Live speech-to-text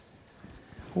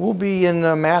We'll be in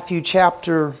Matthew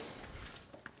chapter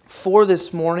 4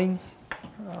 this morning,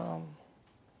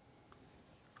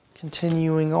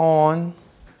 continuing on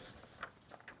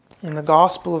in the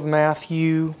Gospel of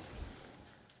Matthew.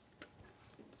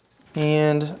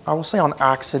 And I will say on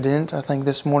accident, I think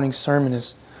this morning's sermon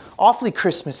is awfully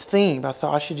Christmas themed. I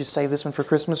thought I should just save this one for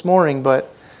Christmas morning, but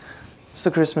it's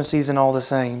the Christmas season all the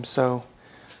same, so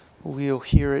we'll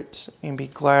hear it and be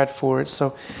glad for it.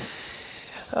 So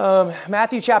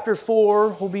Matthew chapter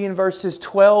 4 will be in verses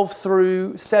 12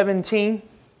 through 17.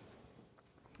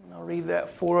 I'll read that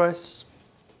for us.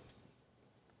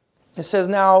 It says,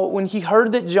 "Now when he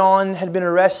heard that John had been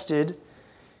arrested,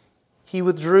 he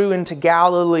withdrew into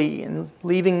Galilee, and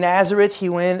leaving Nazareth, he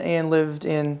went and lived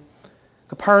in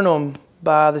Capernaum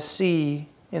by the sea,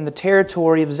 in the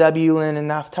territory of Zebulun and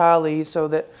Naphtali, so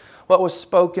that what was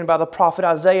spoken by the prophet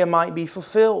Isaiah might be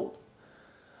fulfilled.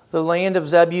 The land of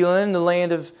Zebulun, the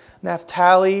land of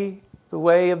Naphtali, the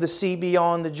way of the sea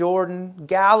beyond the Jordan,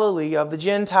 Galilee of the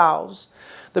Gentiles.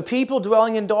 The people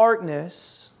dwelling in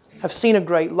darkness have seen a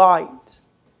great light.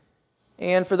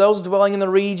 And for those dwelling in the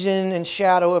region and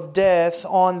shadow of death,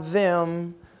 on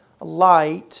them a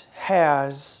light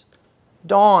has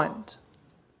dawned."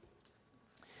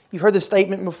 You've heard the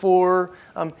statement before,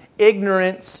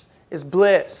 ignorance is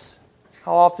bliss.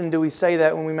 How often do we say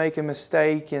that when we make a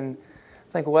mistake and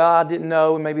think, well, I didn't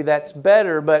know, and maybe that's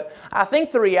better. But I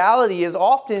think the reality is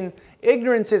often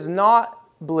ignorance is not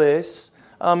bliss.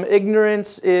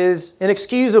 Ignorance is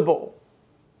inexcusable.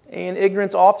 And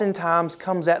ignorance oftentimes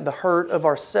comes at the hurt of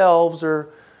ourselves or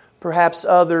perhaps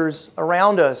others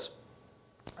around us.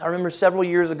 I remember several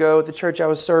years ago at the church I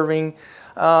was serving,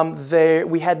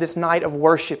 we had this night of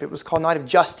worship. It was called Night of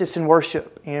Justice and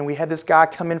Worship. And we had this guy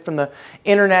come in from the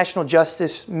International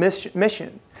Justice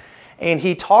Mission. And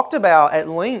he talked about at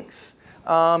length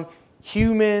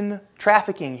human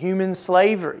trafficking, human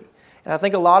slavery. And I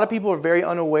think a lot of people are very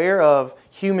unaware of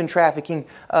human trafficking,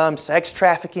 sex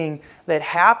trafficking that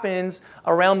happens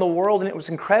around the world. And it was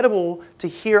incredible to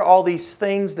hear all these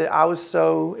things that I was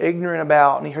so ignorant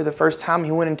about. And here the first time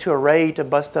he went into a raid to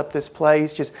bust up this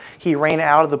place, he ran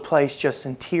out of the place just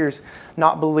in tears,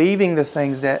 not believing the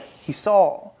things that he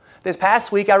saw. This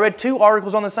past week I read 2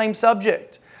 articles on the same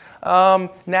subject.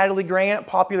 Natalie Grant,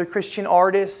 popular Christian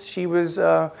artist, she was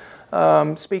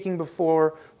speaking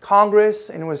before Congress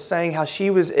and was saying how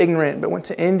she was ignorant but went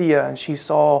to India and she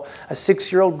saw a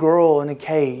 6-year-old girl in a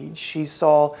cage. She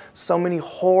saw so many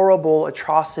horrible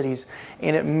atrocities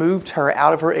and it moved her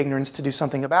out of her ignorance to do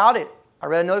something about it. I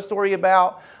read another story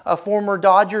about a former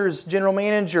Dodgers general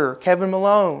manager, Kevin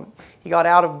Malone. He got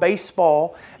out of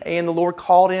baseball and the Lord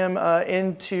called him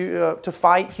to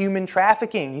fight human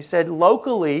trafficking. He said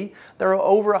locally there are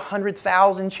over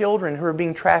 100,000 children who are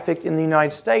being trafficked in the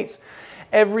United States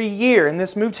every year. And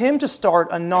this moved him to start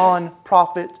a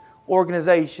non-profit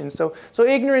organization. So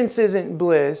ignorance isn't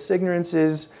bliss. Ignorance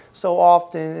is so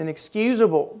often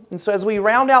inexcusable. And so as we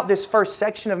round out this first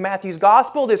section of Matthew's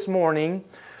Gospel this morning,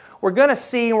 we're going to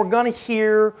see and we're going to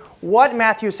hear what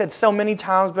Matthew said so many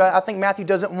times, but I think Matthew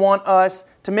doesn't want us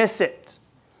to miss it.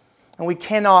 And we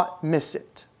cannot miss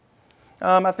it.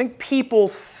 I think people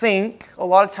think a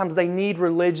lot of times they need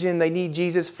religion, they need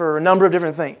Jesus for a number of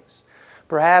different things.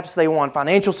 Perhaps they want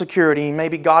financial security,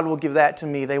 maybe God will give that to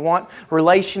me. They want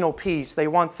relational peace, they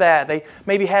want that. They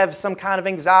maybe have some kind of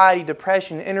anxiety,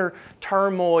 depression, inner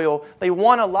turmoil. They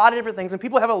want a lot of different things, and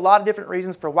people have a lot of different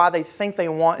reasons for why they think they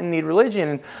want and need religion.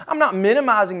 And I'm not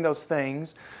minimizing those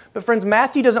things, but friends,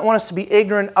 Matthew doesn't want us to be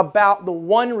ignorant about the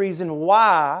one reason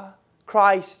why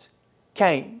Christ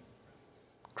came.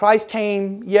 Christ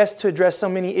came, yes, to address so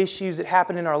many issues that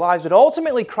happen in our lives, but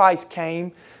ultimately Christ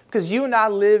came because you and I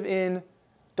live in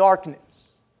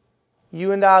darkness.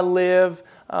 You and I live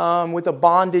with a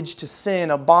bondage to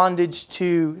sin, a bondage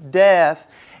to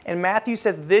death. And Matthew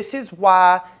says this is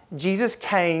why Jesus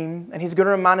came, and he's going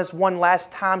to remind us one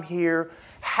last time here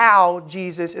how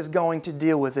Jesus is going to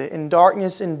deal with it. In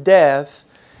darkness and death,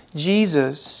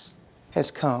 Jesus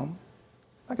has come.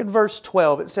 Look at verse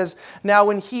 12. It says, "Now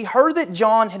when he heard that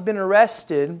John had been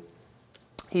arrested,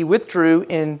 he withdrew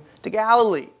into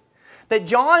Galilee." That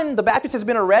John the Baptist has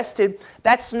been arrested,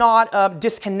 that's not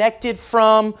disconnected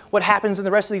from what happens in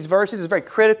the rest of these verses. It's very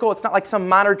critical. It's not like some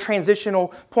minor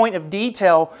transitional point of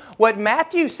detail. What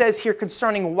Matthew says here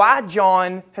concerning why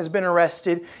John has been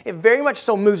arrested, it very much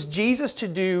so moves Jesus to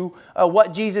do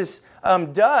what Jesus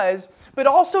does, but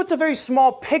also it's a very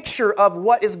small picture of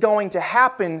what is going to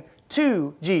happen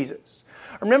to Jesus.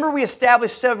 Remember we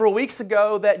established several weeks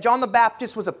ago that John the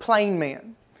Baptist was a plain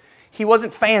man. he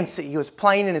wasn't fancy. He was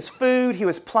plain in his food. He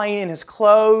was plain in his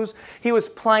clothes. He was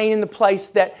plain in the place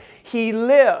that he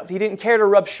lived. He didn't care to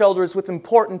rub shoulders with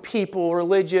important people,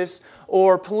 religious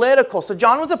or political. So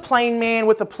John was a plain man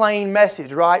with a plain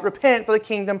message, right? Repent, for the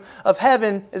kingdom of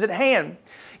heaven is at hand.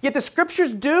 Yet the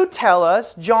Scriptures do tell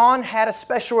us John had a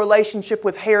special relationship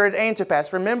with Herod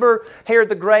Antipas. Remember Herod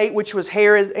the Great, which was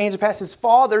Herod Antipas'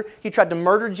 father. He tried to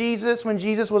murder Jesus when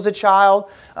Jesus was a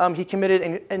child. He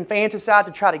committed infanticide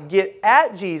to try to get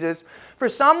at Jesus. For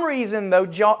some reason, though,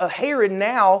 Herod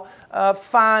now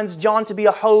finds John to be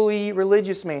a holy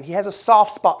religious man. He has a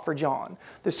soft spot for John.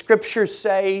 The Scriptures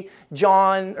say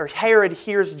Herod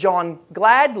hears John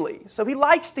gladly. So he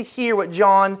likes to hear what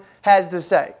John has to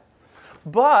say.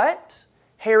 But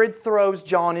Herod throws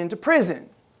John into prison.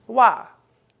 Why?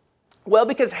 Well,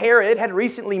 because Herod had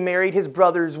recently married his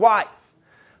brother's wife.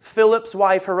 Philip's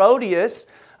wife,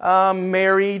 Herodias,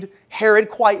 married Herod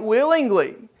quite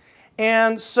willingly.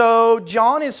 And so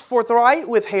John is forthright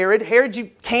with Herod. Herod,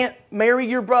 you can't marry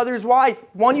your brother's wife.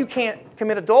 One, you can't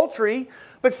commit adultery.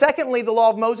 But secondly, the law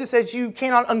of Moses says you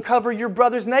cannot uncover your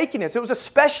brother's nakedness. It was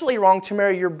especially wrong to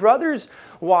marry your brother's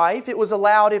wife. It was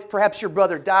allowed if perhaps your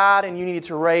brother died and you needed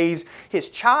to raise his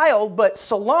child. But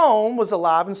Salome was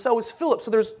alive and so was Philip. So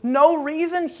there's no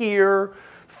reason here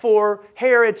for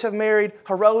Herod to have married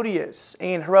Herodias.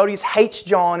 And Herodias hates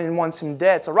John and wants him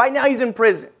dead. So right now he's in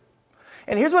prison.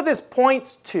 And here's what this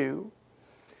points to.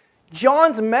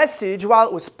 John's message, while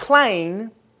it was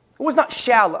plain, it was not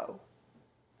shallow.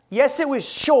 Yes, it was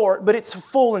short, but it's a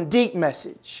full and deep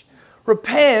message.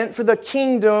 Repent, for the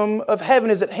kingdom of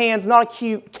heaven is at hand. It's not a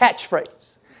cute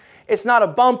catchphrase. It's not a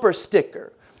bumper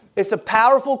sticker. It's a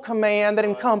powerful command that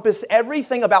encompasses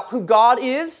everything about who God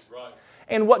is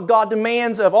and what God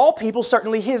demands of all people,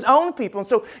 certainly His own people. And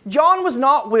so John was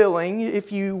not willing,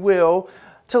 if you will,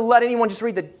 to let anyone just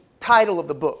read the title of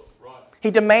the book.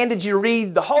 He demanded you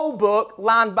read the whole book,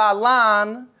 line by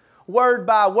line, word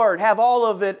by word. Have all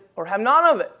of it or have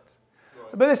none of it.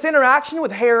 But this interaction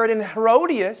with Herod and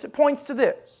Herodias, it points to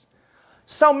this.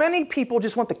 So many people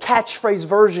just want the catchphrase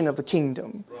version of the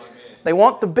kingdom. They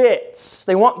want the bits.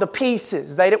 They want the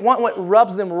pieces. They want what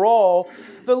rubs them raw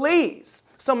the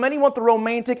least. So many want the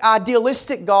romantic,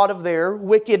 idealistic God of their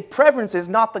wicked preferences,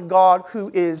 not the God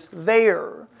who is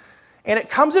there. And it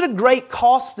comes at a great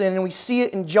cost then, and we see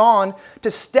it in John, to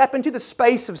step into the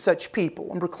space of such people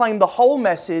and proclaim the whole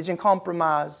message and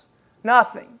compromise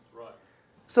nothing.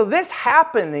 So this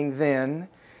happening then,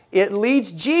 it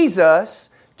leads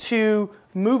Jesus to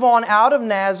move on out of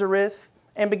Nazareth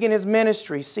and begin His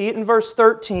ministry. See it in verse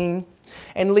 13.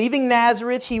 And leaving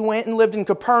Nazareth, He went and lived in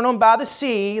Capernaum by the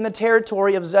sea in the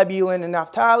territory of Zebulun and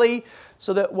Naphtali,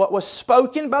 so that what was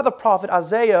spoken by the prophet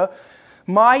Isaiah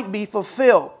might be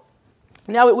fulfilled.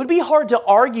 Now, it would be hard to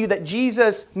argue that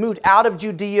Jesus moved out of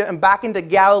Judea and back into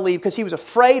Galilee because He was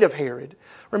afraid of Herod.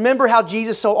 Remember how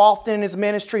Jesus so often in His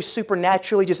ministry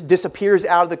supernaturally just disappears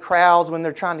out of the crowds when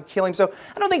they're trying to kill Him. So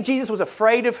I don't think Jesus was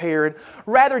afraid of Herod.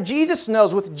 Rather, Jesus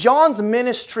knows with John's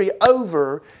ministry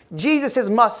over, Jesus'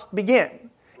 must begin.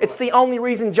 It's the only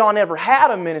reason John ever had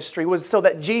a ministry was so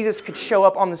that Jesus could show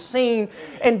up on the scene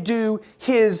and do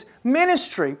His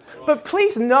ministry. But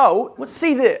please note, let's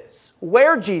see this,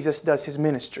 where Jesus does His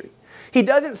ministry. He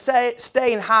doesn't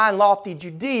stay in high and lofty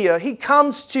Judea. He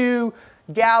comes to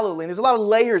Galilee. There's a lot of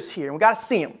layers here, and we've got to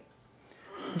see them.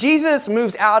 Jesus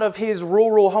moves out of His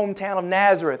rural hometown of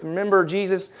Nazareth. Remember,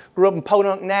 Jesus grew up in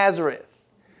Podunk, Nazareth.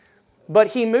 But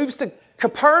He moves to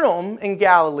Capernaum in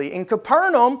Galilee. And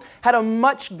Capernaum had a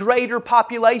much greater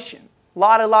population. A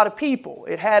lot of people.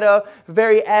 It had a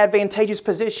very advantageous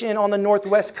position on the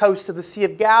northwest coast of the Sea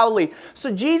of Galilee.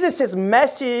 So Jesus'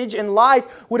 message and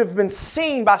life would have been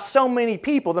seen by so many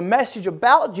people. The message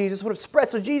about Jesus would have spread.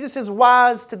 So Jesus is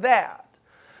wise to that.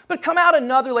 But come out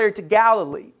another layer to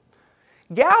Galilee.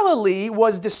 Galilee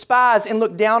was despised and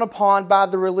looked down upon by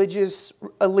the religious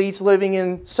elites living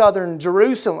in southern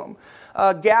Jerusalem.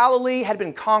 Galilee had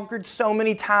been conquered so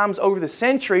many times over the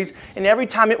centuries, and every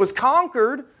time it was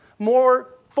conquered,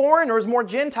 more foreigners, more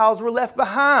Gentiles were left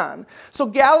behind. So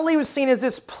Galilee was seen as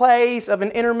this place of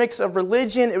an intermix of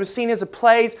religion. It was seen as a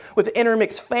place with an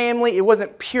intermixed family. It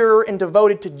wasn't pure and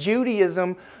devoted to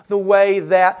Judaism the way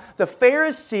that the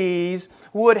Pharisees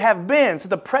would have been. So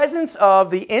the presence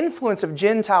of the influence of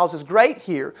Gentiles is great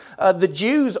here. The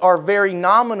Jews are very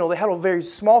nominal. They had a very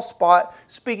small spot,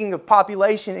 speaking of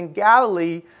population, in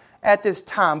Galilee at this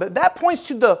time. But that points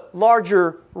to the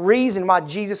larger reason why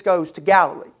Jesus goes to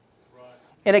Galilee.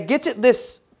 And it gets at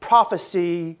this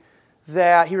prophecy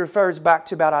that he refers back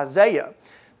to about Isaiah.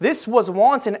 This was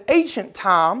once in ancient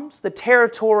times the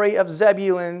territory of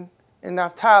Zebulun and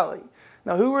Naphtali.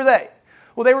 Now, who were they?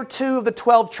 Well, they were 2 of the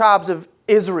 12 tribes of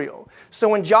Israel. So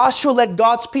when Joshua led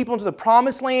God's people into the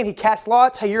promised land, he cast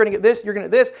lots. Hey, you're going to get this, you're going to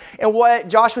get this. And what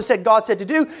Joshua said God said to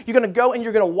do, you're going to go and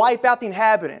you're going to wipe out the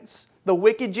inhabitants. The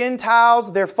wicked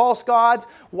Gentiles, their false gods,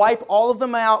 wipe all of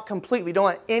them out completely. Don't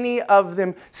let any of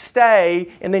them stay.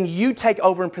 And then you take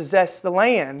over and possess the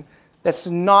land. That's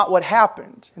not what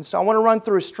happened. And so I want to run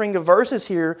through a string of verses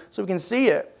here so we can see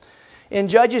it. In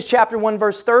Judges chapter 1,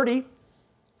 verse 30,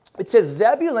 it says,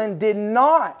 Zebulun did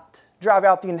not drive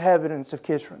out the inhabitants of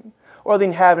Kishron or the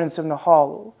inhabitants of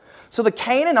Nahal. So the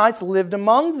Canaanites lived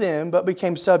among them but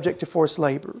became subject to forced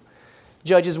labor.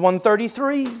 Judges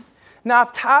 1:33.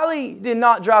 Naphtali did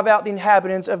not drive out the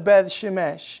inhabitants of Beth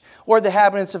Shemesh or the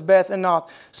inhabitants of Beth Anath.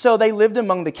 So they lived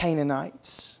among the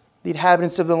Canaanites, the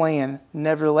inhabitants of the land.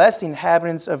 Nevertheless, the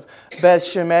inhabitants of Beth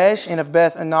Shemesh and of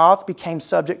Beth Anath became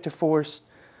subject to forced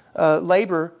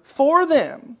labor for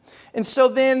them. And so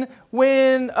then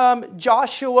when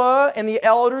Joshua and the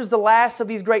elders, the last of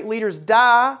these great leaders,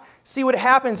 die, see what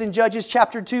happens in Judges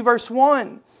chapter 2, verse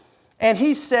 1. And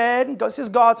he said, this is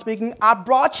God speaking, I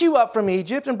brought you up from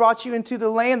Egypt and brought you into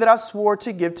the land that I swore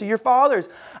to give to your fathers.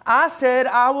 I said,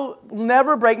 I will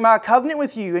never break my covenant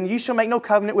with you, and you shall make no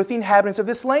covenant with the inhabitants of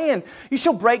this land. You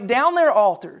shall break down their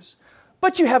altars.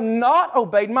 But you have not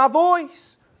obeyed my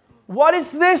voice. What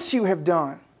is this you have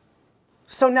done?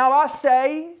 So now I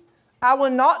say, I will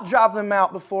not drive them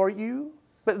out before you,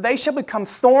 but they shall become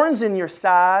thorns in your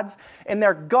sides, and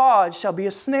their God shall be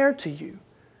a snare to you.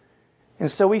 And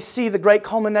so we see the great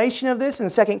culmination of this in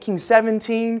 2 Kings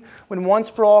 17, when once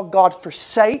for all God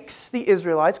forsakes the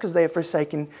Israelites because they have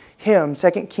forsaken Him. 2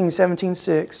 Kings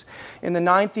 17:6. In the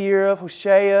 9th year of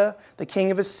Hoshea, the king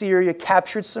of Assyria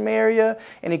captured Samaria,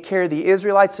 and he carried the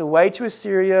Israelites away to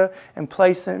Assyria and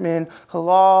placed them in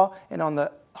Halah and on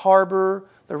the harbor,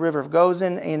 the river of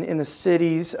Gozan, and in the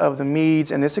cities of the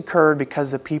Medes. And this occurred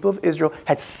because the people of Israel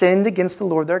had sinned against the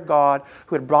Lord their God,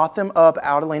 who had brought them up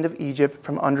out of the land of Egypt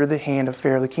from under the hand of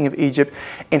Pharaoh, the king of Egypt,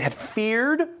 and had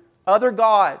feared other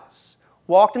gods,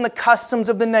 walked in the customs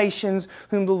of the nations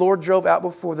whom the Lord drove out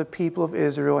before the people of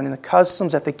Israel, and in the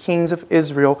customs that the kings of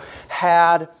Israel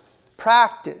had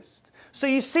practiced. So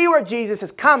you see where Jesus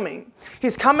is coming.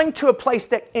 He's coming to a place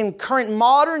that in current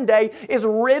modern day is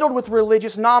riddled with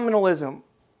religious nominalism.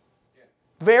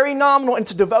 Very nominal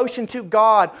into devotion to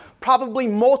God. Probably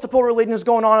multiple religions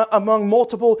going on among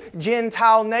multiple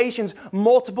Gentile nations,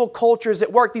 multiple cultures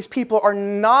at work. These people are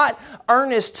not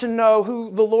earnest to know who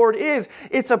the Lord is.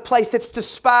 It's a place that's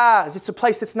despised. It's a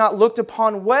place that's not looked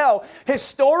upon well.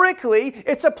 Historically,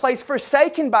 it's a place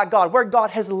forsaken by God, where God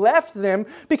has left them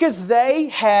because they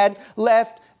had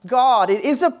left God. It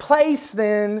is a place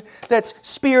then that's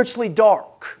spiritually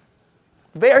dark.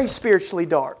 Very spiritually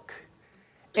dark.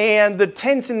 And the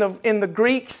tense in the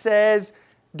Greek says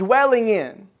dwelling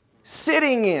in,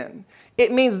 sitting in.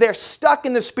 It means they're stuck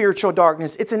in the spiritual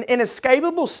darkness. It's an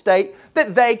inescapable state that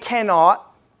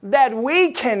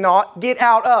we cannot get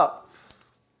out of.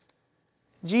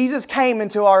 Jesus came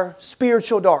into our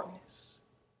spiritual darkness.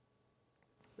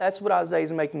 That's what Isaiah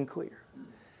is making clear.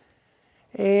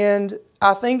 And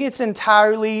I think it's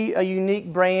entirely a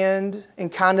unique brand and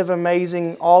kind of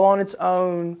amazing all on its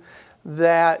own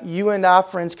that you and I,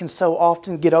 friends, can so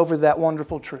often get over that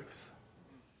wonderful truth.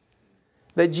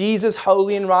 That Jesus,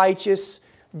 holy and righteous,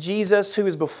 Jesus who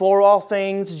is before all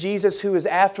things, Jesus who is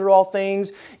after all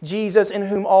things, Jesus in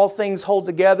whom all things hold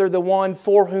together, the one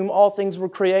for whom all things were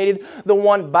created, the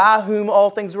one by whom all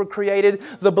things were created,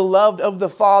 the beloved of the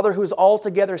Father who is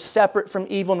altogether separate from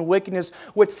evil and wickedness,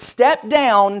 would step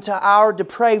down into our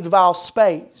depraved, vile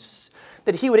space.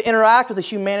 That He would interact with a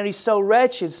humanity so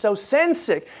wretched, so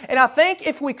sin-sick. And I think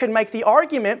if we could make the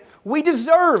argument, we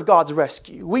deserve God's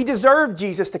rescue. We deserve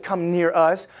Jesus to come near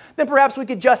us. Then perhaps we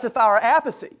could justify our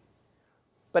apathy.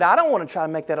 But I don't want to try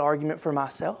to make that argument for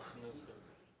myself.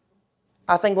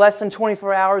 I think less than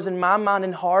 24 hours in my mind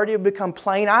and heart, it would become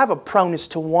plain. I have a proneness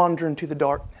to wander into the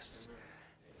darkness.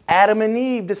 Adam and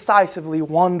Eve decisively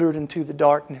wandered into the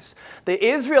darkness. The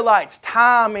Israelites,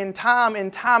 time and time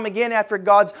and time again, after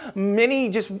God's many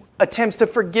just attempts to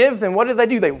forgive them, what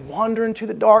do? They wander into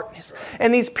the darkness.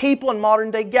 And these people in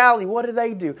modern day Galilee, what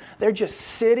do? They're just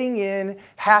sitting in,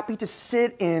 happy to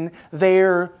sit in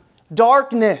their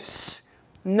darkness.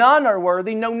 None are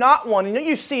worthy, no, not one. And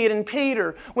you see it in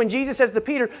Peter. When Jesus says to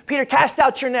Peter, Peter, cast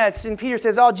out your nets. And Peter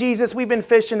says, oh, Jesus, we've been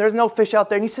fishing. There's no fish out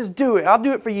there. And he says, do it. I'll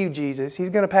do it for you, Jesus.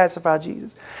 He's going to pacify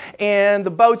Jesus. And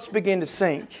the boats begin to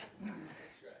sink.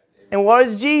 And what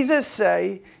does Jesus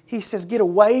say? He says, get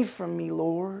away from me,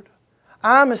 Lord.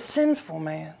 I'm a sinful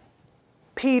man.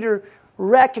 Peter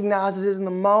recognizes in the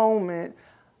moment,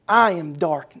 I am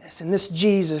darkness, and this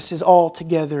Jesus is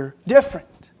altogether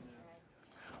different.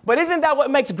 But isn't that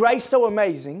what makes grace so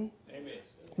amazing? Amen.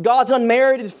 God's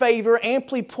unmerited favor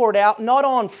amply poured out, not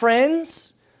on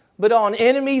friends, but on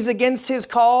enemies against His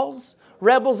cause,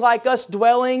 rebels like us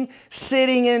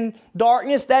sitting in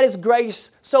darkness. That is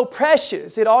grace so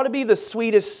precious. It ought to be the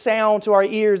sweetest sound to our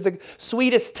ears, the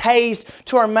sweetest taste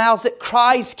to our mouths, that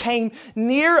Christ came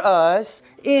near us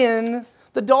in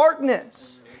the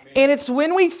darkness. And it's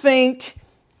when we think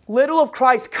little of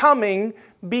Christ coming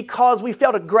because we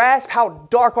fail to grasp how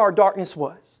dark our darkness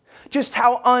was, just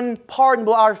how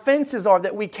unpardonable our offenses are,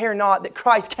 that we care not that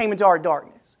Christ came into our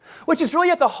darkness. Which is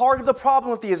really at the heart of the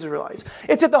problem with the Israelites.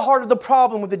 It's at the heart of the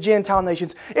problem with the Gentile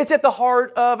nations. It's at the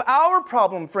heart of our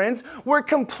problem, friends. We're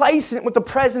complacent with the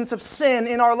presence of sin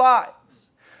in our lives.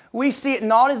 We see it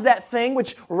not as that thing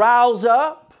which riles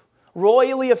up,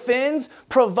 royally offends,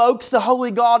 provokes the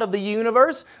holy God of the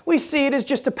universe. We see it as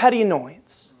just a petty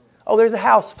annoyance. Oh, there's a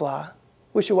housefly.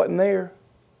 Wish it wasn't there.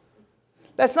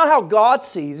 That's not how God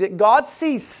sees it. God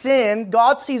sees sin,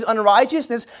 God sees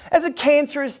unrighteousness as a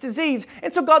cancerous disease.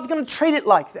 And so God's going to treat it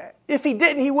like that. If He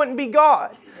didn't, He wouldn't be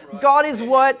God. God is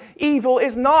what evil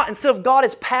is not. And so if God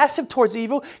is passive towards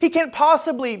evil, He can't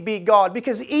possibly be God,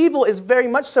 because evil is very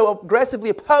much so aggressively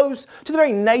opposed to the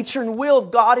very nature and will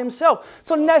of God Himself.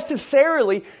 So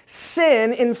necessarily,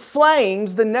 sin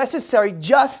inflames the necessary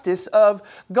justice of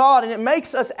God. And it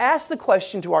makes us ask the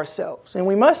question to ourselves, and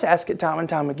we must ask it time and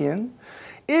time again: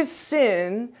 is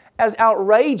sin as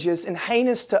outrageous and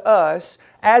heinous to us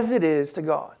as it is to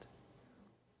God?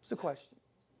 It's the question.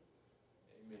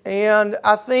 And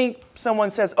I think someone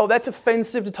says, oh, that's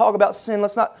offensive to talk about sin.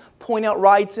 Let's not point out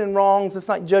rights and wrongs. Let's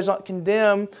not judge, not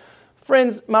condemn.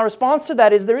 Friends, my response to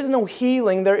that is there is no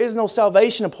healing, there is no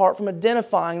salvation apart from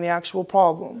identifying the actual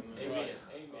problem. Amen.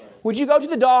 Would you go to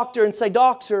the doctor and say,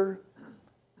 doctor,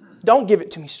 don't give it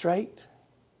to me straight?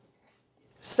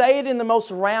 Say it in the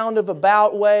most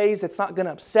roundabout ways that's not going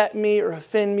to upset me or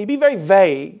offend me. Be very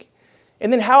vague.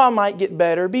 And then how I might get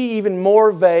better, be even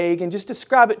more vague, and just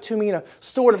describe it to me in a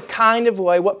sort of kind of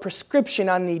way, what prescription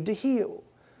I need to heal.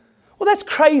 Well, that's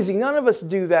crazy. None of us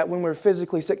do that when we're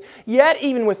physically sick. Yet,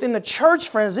 even within the church,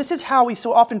 friends, this is how we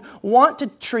so often want to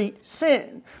treat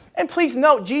sin. And please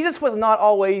note, Jesus was not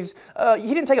always,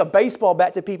 He didn't take a baseball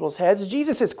bat to people's heads.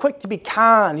 Jesus is quick to be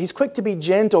kind. He's quick to be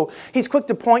gentle. He's quick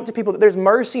to point to people that there's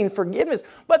mercy and forgiveness.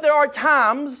 But there are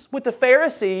times with the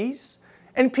Pharisees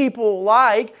and people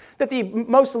like that the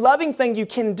most loving thing you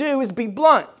can do is be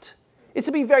blunt. It's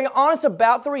to be very honest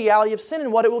about the reality of sin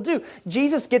and what it will do.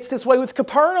 Jesus gets this way with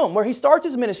Capernaum, where He starts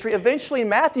His ministry. Eventually in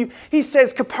Matthew, He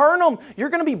says, Capernaum, you're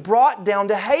going to be brought down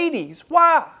to Hades.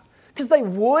 Why? Because they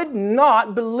would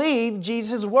not believe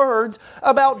Jesus' words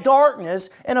about darkness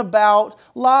and about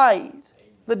light.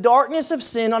 The darkness of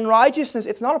sin, unrighteousness,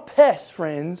 it's not a pest,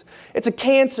 friends. It's a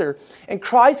cancer. And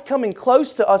Christ coming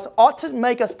close to us ought to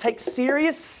make us take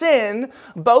serious sin,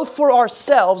 both for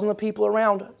ourselves and the people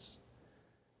around us.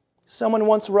 Someone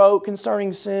once wrote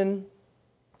concerning sin,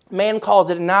 man calls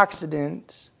it an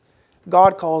accident.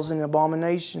 God calls it an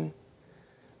abomination.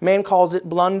 Man calls it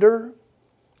blunder.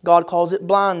 God calls it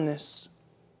blindness.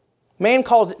 Man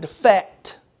calls it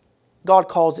defect. God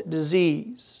calls it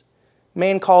disease.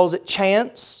 Man calls it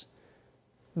chance.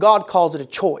 God calls it a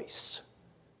choice.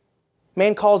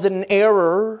 Man calls it an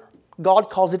error. God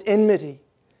calls it enmity.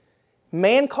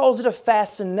 Man calls it a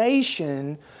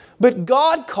fascination, but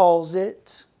God calls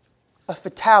it a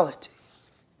fatality.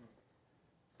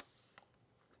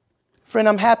 Friend,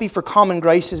 I'm happy for common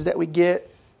graces that we get.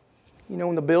 You know,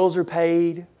 when the bills are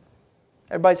paid,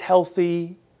 everybody's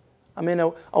healthy, I'm in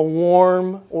a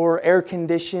warm or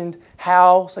air-conditioned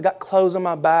house. I got clothes on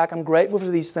my back. I'm grateful for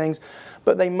these things.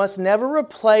 But they must never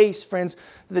replace, friends,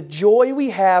 the joy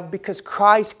we have because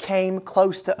Christ came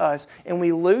close to us. And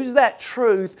we lose that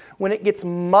truth when it gets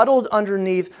muddled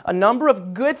underneath a number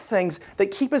of good things that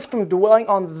keep us from dwelling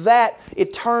on that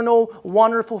eternal,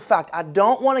 wonderful fact. I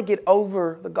don't want to get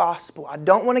over the gospel. I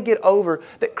don't want to get over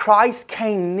that Christ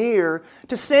came near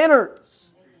to sinners.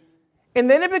 And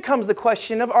then it becomes the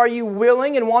question of, are you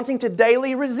willing and wanting to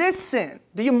daily resist sin?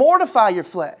 Do you mortify your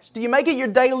flesh? Do you make it your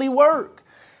daily work?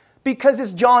 Because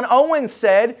as John Owen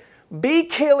said, be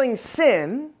killing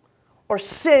sin or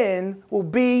sin will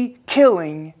be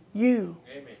killing you.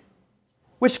 Amen.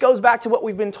 Which goes back to what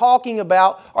we've been talking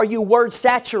about. Are you word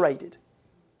saturated?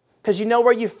 Because you know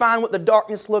where you find what the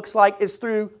darkness looks like is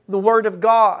through the Word of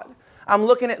God. I'm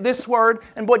looking at this word,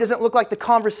 and boy, it doesn't look like the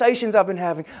conversations I've been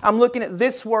having. I'm looking at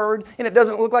this word, and it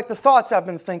doesn't look like the thoughts I've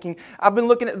been thinking. I've been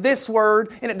looking at this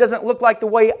word, and it doesn't look like the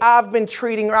way I've been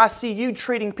treating or I see you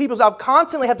treating people. So I've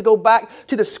constantly had to go back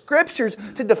to the Scriptures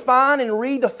to define and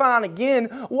redefine again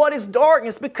what is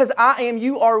darkness, because I am,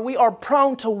 you are, we are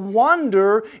prone to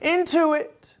wander into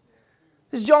it.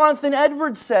 As Jonathan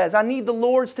Edwards says, I need the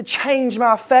Lord's to change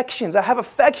my affections. I have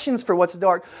affections for what's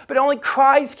dark, but only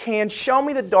Christ can show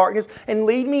me the darkness and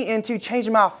lead me into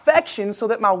changing my affections so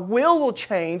that my will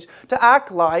change to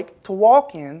act like, to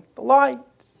walk in the light.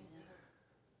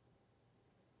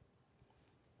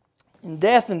 In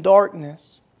death and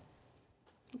darkness,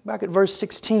 look back at verse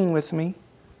 16 with me.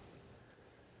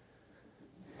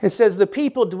 It says, the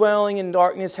people dwelling in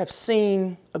darkness have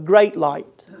seen a great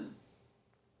light.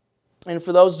 And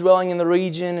for those dwelling in the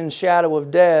region and shadow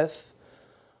of death,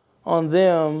 on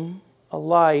them a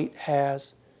light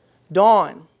has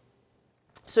dawned.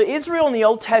 So Israel in the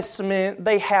Old Testament,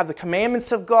 they have the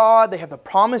commandments of God, they have the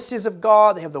promises of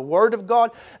God, they have the Word of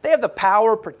God, they have the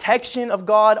power, protection of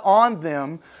God on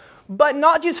them, but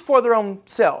not just for their own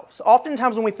selves.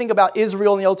 Oftentimes when we think about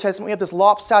Israel in the Old Testament, we have this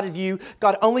lopsided view.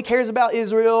 God only cares about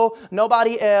Israel,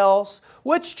 nobody else.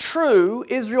 Which true,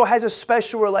 Israel has a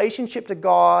special relationship to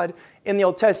God in the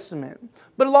Old Testament.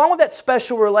 But along with that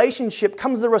special relationship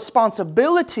comes the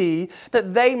responsibility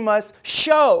that they must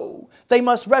show. They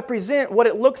must represent what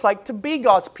it looks like to be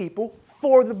God's people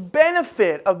for the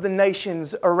benefit of the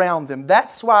nations around them.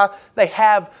 That's why they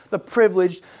have the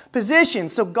privileged position.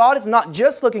 So God is not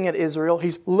just looking at Israel,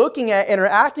 He's looking at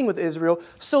interacting with Israel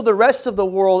so the rest of the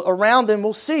world around them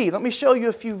will see. Let me show you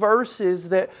a few verses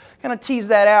that kind of tease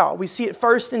that out. We see it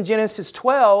first in Genesis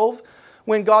 12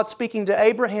 when God, speaking to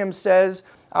Abraham, says,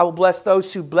 I will bless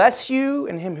those who bless you,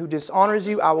 and him who dishonors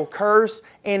you I will curse,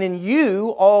 and in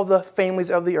you all the families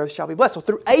of the earth shall be blessed. So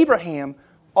through Abraham,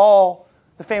 all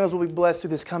the families will be blessed through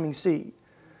this coming seed.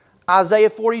 Isaiah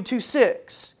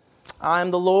 42:6. I am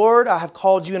the Lord, I have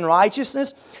called you in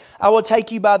righteousness. I will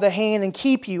take you by the hand and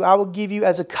keep you. I will give you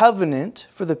as a covenant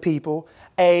for the people,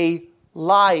 a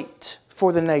light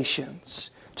for the nations,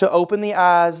 to open the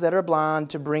eyes that are blind,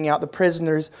 to bring out the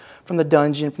prisoners from the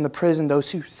dungeon, from the prison,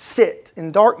 those who sit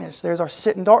in darkness. There's our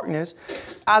sit in darkness.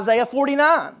 Isaiah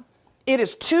 49. It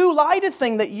is too light a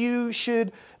thing that you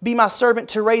should be my servant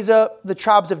to raise up the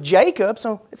tribes of Jacob.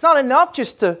 So it's not enough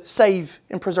just to save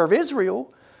and preserve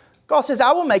Israel. God says,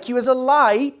 I will make you as a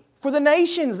light for the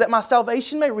nations, that my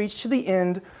salvation may reach to the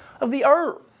end of the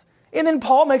earth. And then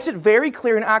Paul makes it very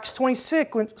clear in Acts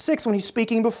 26 when he's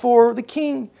speaking before the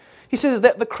king. He says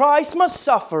that the Christ must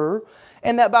suffer,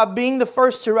 and that by being the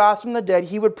first to rise from the dead,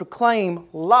 He would proclaim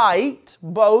light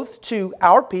both to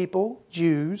our people,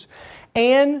 Jews,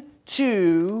 and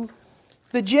to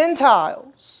the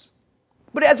Gentiles.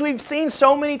 But as we've seen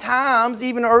so many times,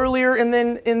 even earlier and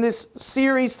then in this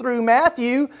series through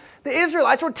Matthew, the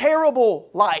Israelites were terrible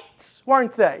lights,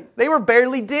 weren't they? They were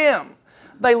barely dim.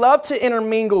 They loved to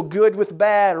intermingle good with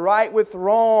bad, right with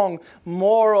wrong,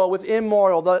 moral with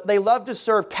immoral. They loved to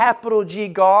serve capital G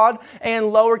God and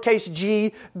lowercase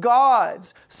g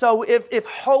gods. So if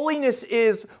holiness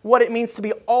is what it means to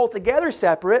be altogether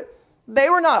separate, they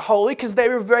were not holy because they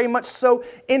were very much so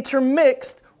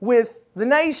intermixed with the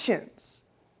nations.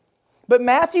 But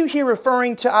Matthew here,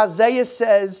 referring to Isaiah,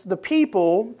 says the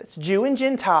people, that's Jew and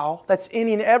Gentile, that's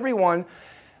any and everyone,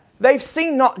 they've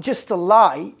seen not just a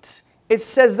light, it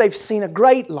says they've seen a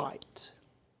great light.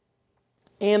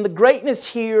 And the greatness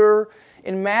here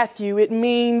in Matthew, it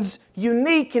means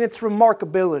unique in its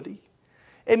remarkability.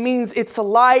 It means it's a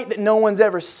light that no one's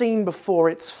ever seen before.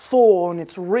 It's full and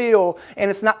it's real and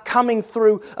it's not coming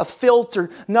through a filter.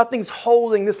 Nothing's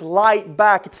holding this light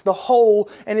back. It's the whole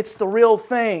and it's the real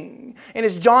thing. And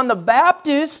as John the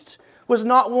Baptist was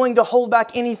not willing to hold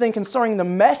back anything concerning the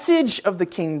message of the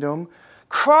kingdom,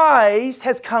 Christ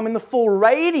has come in the full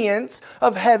radiance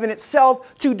of heaven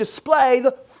itself to display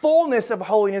the fullness of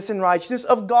holiness and righteousness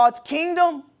of God's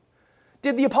kingdom.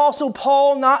 Did the Apostle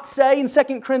Paul not say in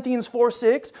 2 Corinthians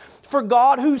 4:6, for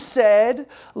God who said,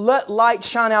 let light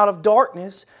shine out of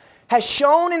darkness, has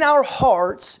shone in our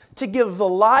hearts to give the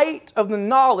light of the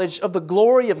knowledge of the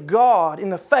glory of God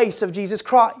in the face of Jesus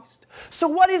Christ. So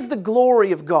what is the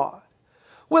glory of God?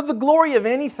 Well, the glory of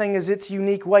anything is its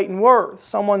unique weight and worth.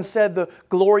 Someone said the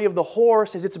glory of the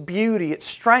horse is its beauty, its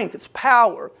strength, its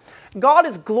power. God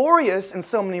is glorious in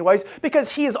so many ways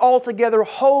because He is altogether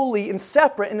holy and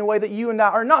separate in a way that you and I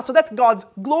are not. So that's God's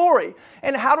glory.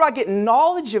 And how do I get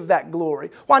knowledge of that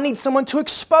glory? Well, I need someone to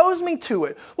expose me to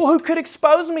it. Well, who could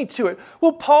expose me to it?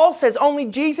 Well, Paul says only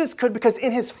Jesus could, because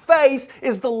in His face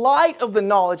is the light of the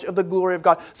knowledge of the glory of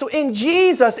God. So in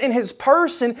Jesus, in His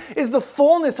person, is the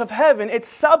fullness of heaven, its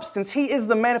substance. He is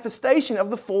the manifestation of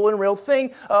the full and real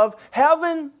thing of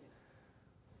heaven.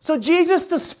 So Jesus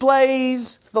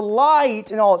displays the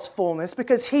light in all its fullness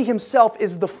because He Himself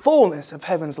is the fullness of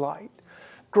heaven's light.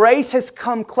 Grace has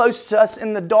come close to us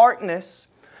in the darkness,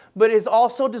 but it has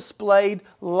also displayed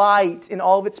light in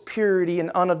all of its purity and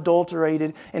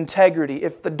unadulterated integrity.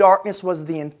 If the darkness was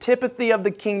the antipathy of the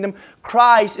kingdom,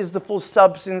 Christ is the full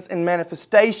substance and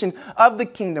manifestation of the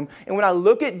kingdom. And when I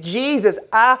look at Jesus,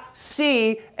 I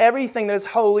see everything that is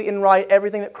holy and right,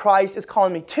 everything that Christ is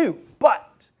calling me to. But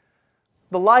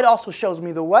the light also shows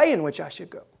me the way in which I should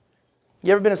go.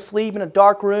 You ever been asleep in a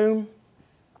dark room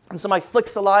and somebody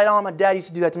flicks the light on? My dad used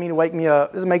to do that to me to wake me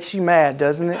up. It makes you mad,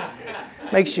 doesn't it?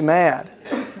 Makes you mad.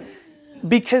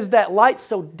 Because that light's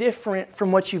so different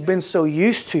from what you've been so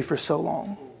used to for so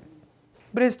long.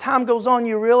 But as time goes on,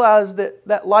 you realize that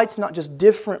that light's not just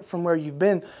different from where you've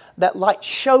been. That light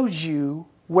shows you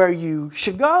where you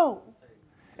should go.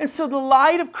 And so the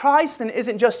light of Christ then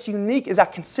isn't just unique as I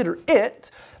consider it.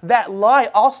 That light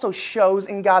also shows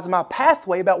and guides my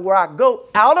pathway about where I go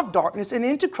out of darkness and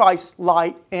into Christ's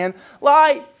light and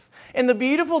life. And the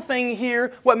beautiful thing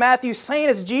here, what Matthew's saying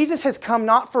is Jesus has come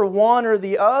not for one or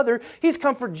the other. He's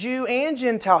come for Jew and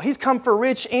Gentile. He's come for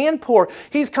rich and poor.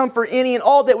 He's come for any and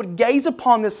all that would gaze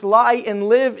upon this light and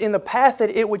live in the path that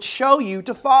it would show you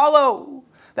to follow.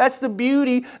 That's the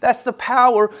beauty, that's the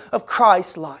power of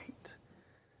Christ's light.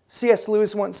 C.S.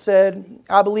 Lewis once said,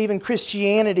 "I believe in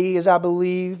Christianity as I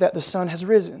believe that the sun has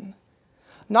risen.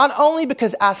 Not only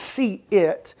because I see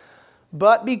it,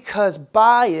 but because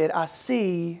by it I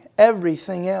see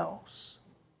everything else."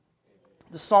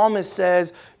 The psalmist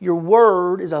says, "Your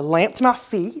word is a lamp to my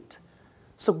feet."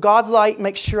 So God's light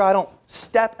makes sure I don't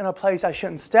step in a place I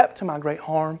shouldn't step to my great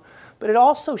harm. But it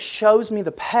also shows me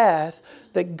the path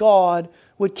that God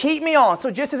would keep me on. So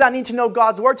just as I need to know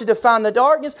God's Word to define the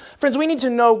darkness, friends, we need to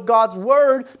know God's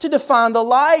Word to define the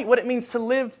light, what it means to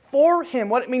live for Him,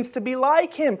 what it means to be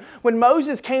like Him. When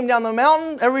Moses came down the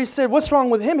mountain, everybody said, "What's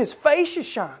wrong with him? His face is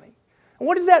shining." And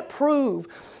what does that prove?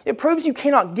 It proves you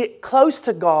cannot get close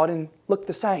to God and look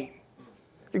the same.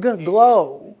 You're going to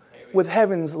glow with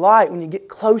heaven's light when you get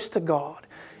close to God.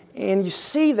 And you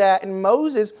see that in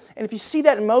Moses. And if you see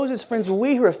that in Moses, friends,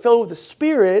 we who are filled with the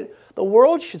Spirit, the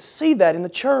world should see that in the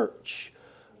church.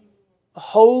 A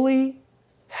holy,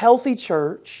 healthy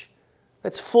church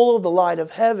that's full of the light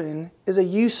of heaven is a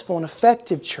useful and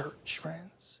effective church,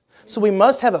 friends. So we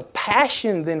must have a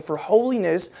passion then for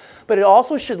holiness, but it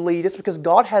also should lead us, because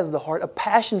God has the heart, a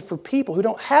passion for people who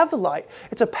don't have the light.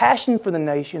 It's a passion for the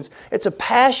nations. It's a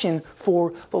passion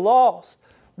for the lost.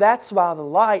 That's why the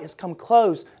light has come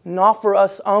close, not for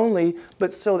us only,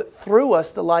 but so that through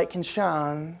us the light can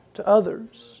shine to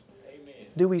others. Amen.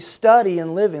 Do we study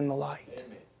and live in the light?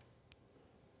 Amen.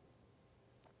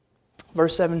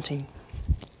 Verse 17.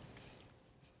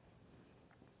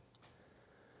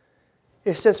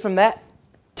 It says, "From that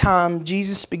time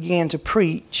Jesus began to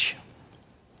preach,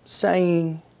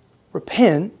 saying,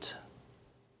 'Repent,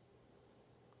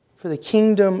 for the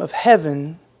kingdom of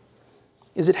heaven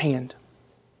is at hand.'"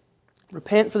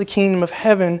 Repent, for the kingdom of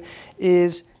heaven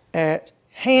is at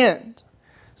hand.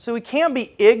 So we can't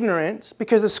be ignorant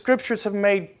because the Scriptures have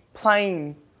made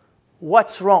plain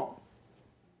what's wrong.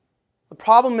 The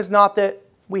problem is not that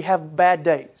we have bad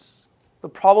days. The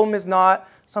problem is not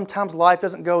sometimes life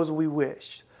doesn't go as we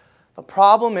wish. The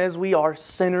problem is we are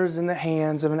sinners in the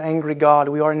hands of an angry God.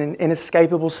 We are in an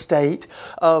inescapable state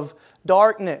of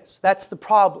darkness. That's the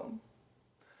problem.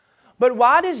 But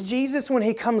why does Jesus, when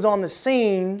He comes on the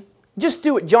scene, just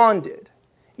do what John did?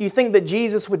 You think that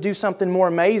Jesus would do something more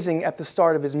amazing at the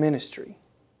start of His ministry.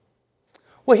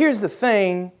 Well, here's the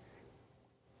thing.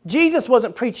 Jesus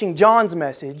wasn't preaching John's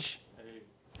message.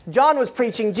 John was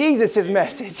preaching Jesus'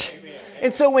 message.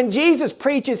 And so when Jesus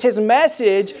preaches His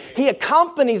message, He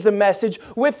accompanies the message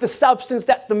with the substance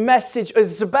that the message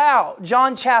is about.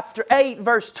 John chapter 8,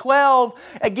 verse 12,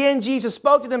 again Jesus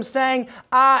spoke to them saying,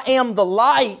 "I am the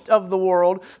light of the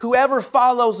world. Whoever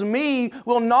follows me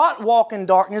will not walk in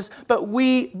darkness, but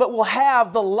will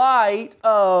have the light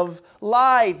of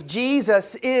life."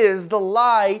 Jesus is the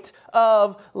light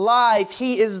of life.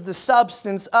 He is the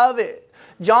substance of it.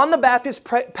 John the Baptist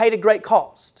paid a great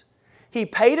cost. He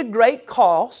paid a great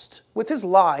cost with his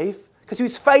life because he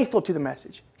was faithful to the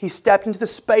message. He stepped into the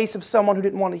space of someone who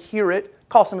didn't want to hear it,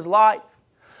 cost him his life.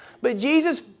 But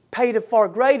Jesus paid a far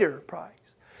greater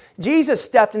price. Jesus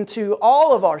stepped into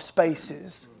all of our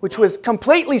spaces, which was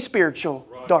completely spiritual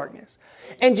darkness.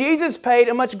 And Jesus paid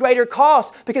a much greater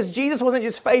cost because Jesus wasn't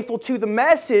just faithful to the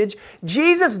message.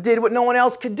 Jesus did what no one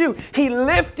else could do. He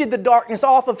lifted the darkness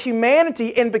off of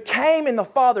humanity and became, in the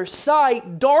Father's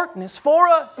sight, darkness for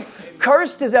us.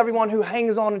 Cursed is everyone who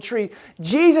hangs on a tree.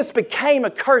 Jesus became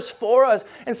a curse for us.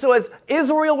 And so as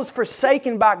Israel was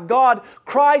forsaken by God,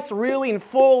 Christ really and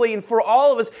fully and for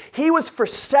all of us, He was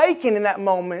forsaken in that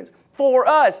moment for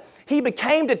us. He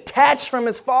became detached from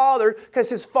His Father because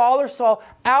His Father saw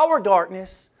our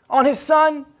darkness on His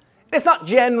Son. It's not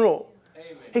general.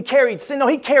 Amen. He carried sin. No,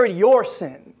 He carried your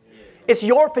sin. It's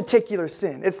your particular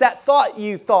sin. It's that thought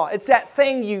you thought. It's that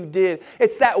thing you did.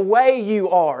 It's that way you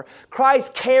are.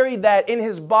 Christ carried that in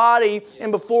His body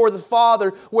and before the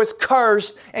Father was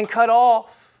cursed and cut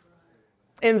off.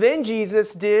 And then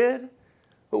Jesus did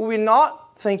what we would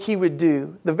not think He would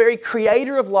do. The very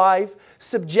Creator of life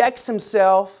subjects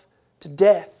Himself to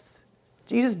death.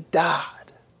 Jesus died.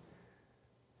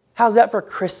 How's that for a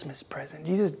Christmas present?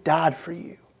 Jesus died for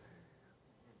you.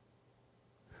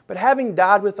 But having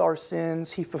died with our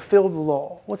sins, He fulfilled the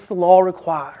law. What's the law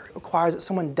require? It requires that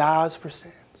someone dies for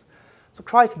sins. So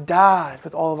Christ died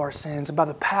with all of our sins. And by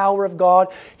the power of God,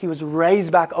 He was raised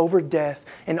back over death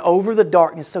and over the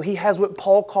darkness. So He has what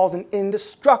Paul calls an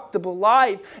indestructible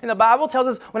life. And the Bible tells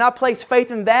us when I place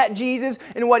faith in that Jesus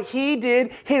and what He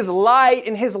did, His light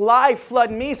and His life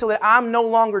flood me so that I'm no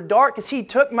longer dark because He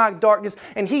took my darkness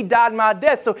and He died my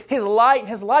death. So His light and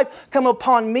His life come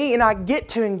upon me and I get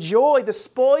to enjoy the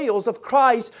spoils of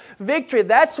Christ's victory.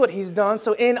 That's what He's done.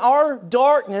 So in our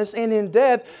darkness and in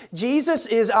death, Jesus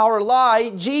is our light.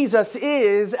 Jesus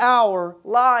is our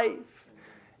life.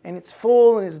 And it's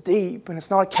full and it's deep and it's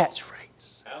not a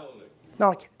catchphrase. Hallelujah.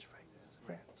 Not a catchphrase,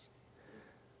 friends.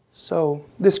 So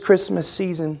this Christmas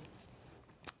season,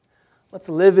 let's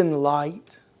live in the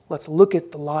light. Let's look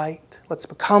at the light. Let's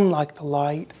become like the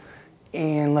light.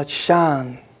 And let's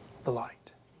shine the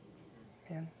light.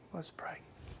 Amen. Let's pray.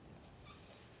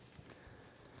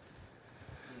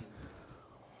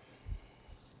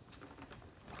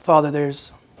 Father,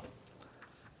 there's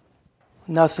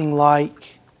nothing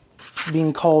like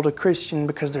being called a Christian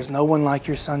because there's no one like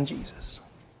your Son Jesus.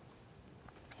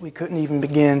 We couldn't even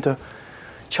begin to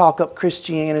chalk up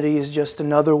Christianity as just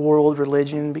another world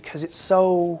religion because it's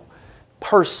so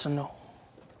personal.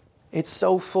 It's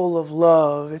so full of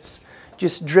love. It's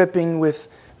just dripping with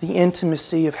the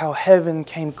intimacy of how heaven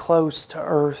came close to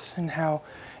earth and how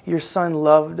your Son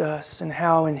loved us and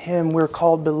how in Him we're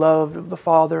called beloved of the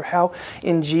Father, how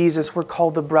in Jesus we're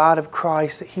called the bride of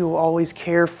Christ that He will always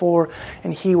care for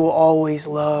and He will always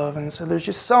love. And so there's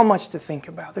just so much to think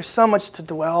about. There's so much to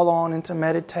dwell on and to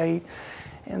meditate.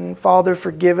 And Father,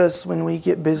 forgive us when we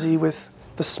get busy with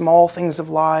the small things of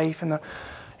life and the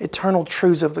eternal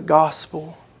truths of the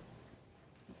gospel.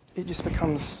 It just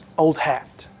becomes old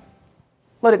hat.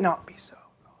 Let it not be so.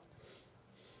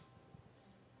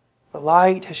 The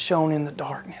light has shone in the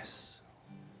darkness.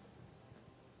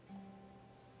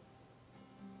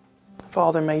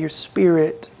 Father, may your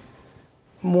Spirit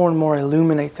more and more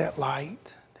illuminate that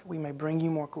light, that we may bring you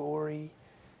more glory,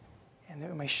 and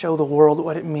that we may show the world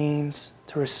what it means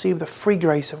to receive the free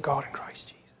grace of God in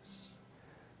Christ Jesus.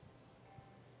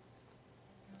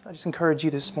 So I just encourage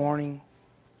you this morning,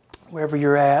 wherever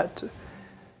you're at,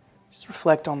 just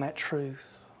reflect on that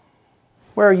truth.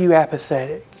 Where are you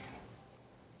apathetic?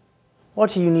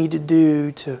 What do you need to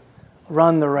do to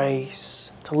run the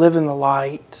race, to live in the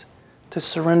light, to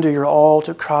surrender your all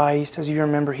to Christ as you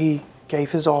remember He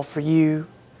gave His all for you?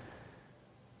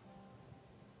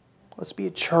 Let's be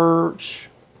a church,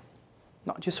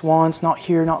 not just once, not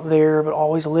here, not there, but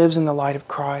always lives in the light of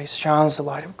Christ, shines the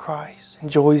light of Christ,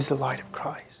 enjoys the light of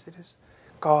Christ. It is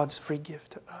God's free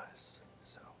gift to us.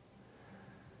 So,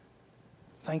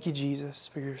 thank you, Jesus,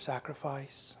 for your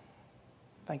sacrifice.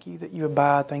 Thank you that you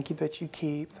abide. Thank you that you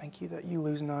keep. Thank you that you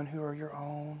lose none who are your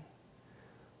own.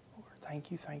 Lord, thank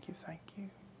you, thank you, thank you.